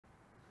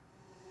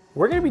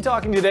We're going to be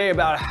talking today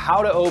about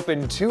how to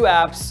open two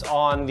apps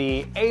on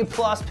the A+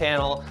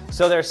 panel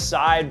so they're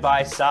side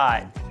by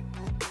side.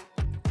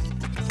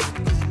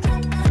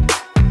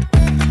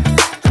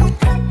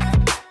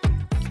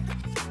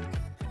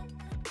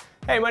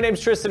 Hey, my name's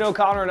Tristan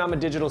O'Connor and I'm a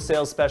digital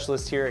sales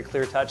specialist here at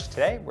ClearTouch.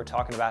 Today we're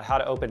talking about how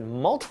to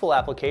open multiple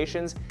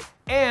applications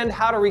and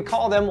how to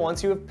recall them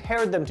once you have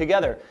paired them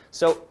together.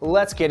 So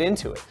let's get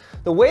into it.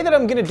 The way that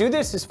I'm going to do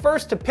this is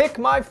first to pick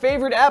my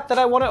favorite app that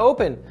I want to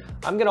open.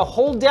 I'm going to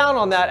hold down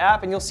on that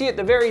app and you'll see at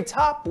the very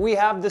top we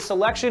have the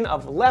selection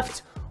of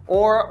left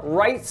or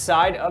right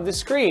side of the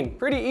screen.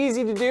 Pretty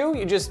easy to do,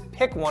 you just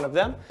pick one of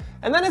them.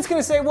 And then it's going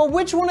to say, well,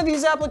 which one of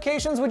these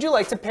applications would you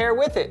like to pair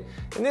with it?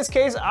 In this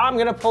case, I'm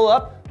going to pull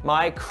up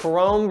my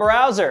Chrome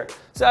browser.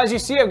 So as you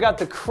see, I've got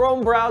the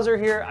Chrome browser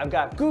here, I've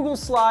got Google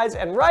Slides,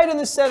 and right in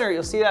the center,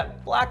 you'll see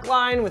that black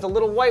line with a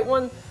little white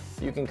one.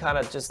 You can kind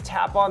of just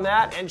tap on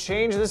that and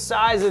change the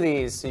size of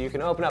these so you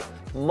can open up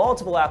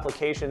multiple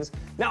applications.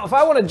 Now, if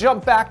I want to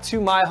jump back to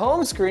my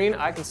home screen,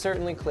 I can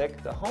certainly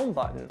click the home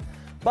button.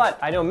 But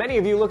I know many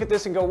of you look at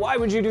this and go, why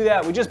would you do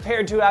that? We just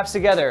paired two apps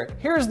together.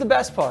 Here's the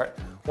best part.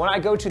 When I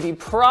go to the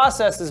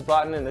Processes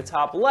button in the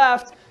top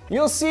left,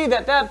 you'll see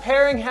that that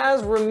pairing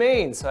has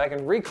remained, so I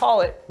can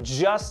recall it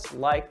just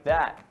like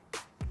that.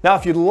 Now,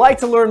 if you'd like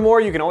to learn more,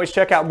 you can always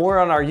check out more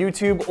on our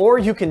YouTube, or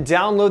you can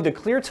download the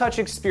ClearTouch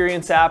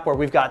Experience app where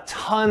we've got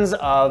tons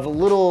of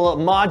little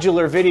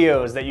modular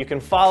videos that you can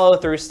follow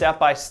through step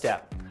by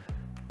step.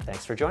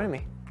 Thanks for joining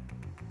me.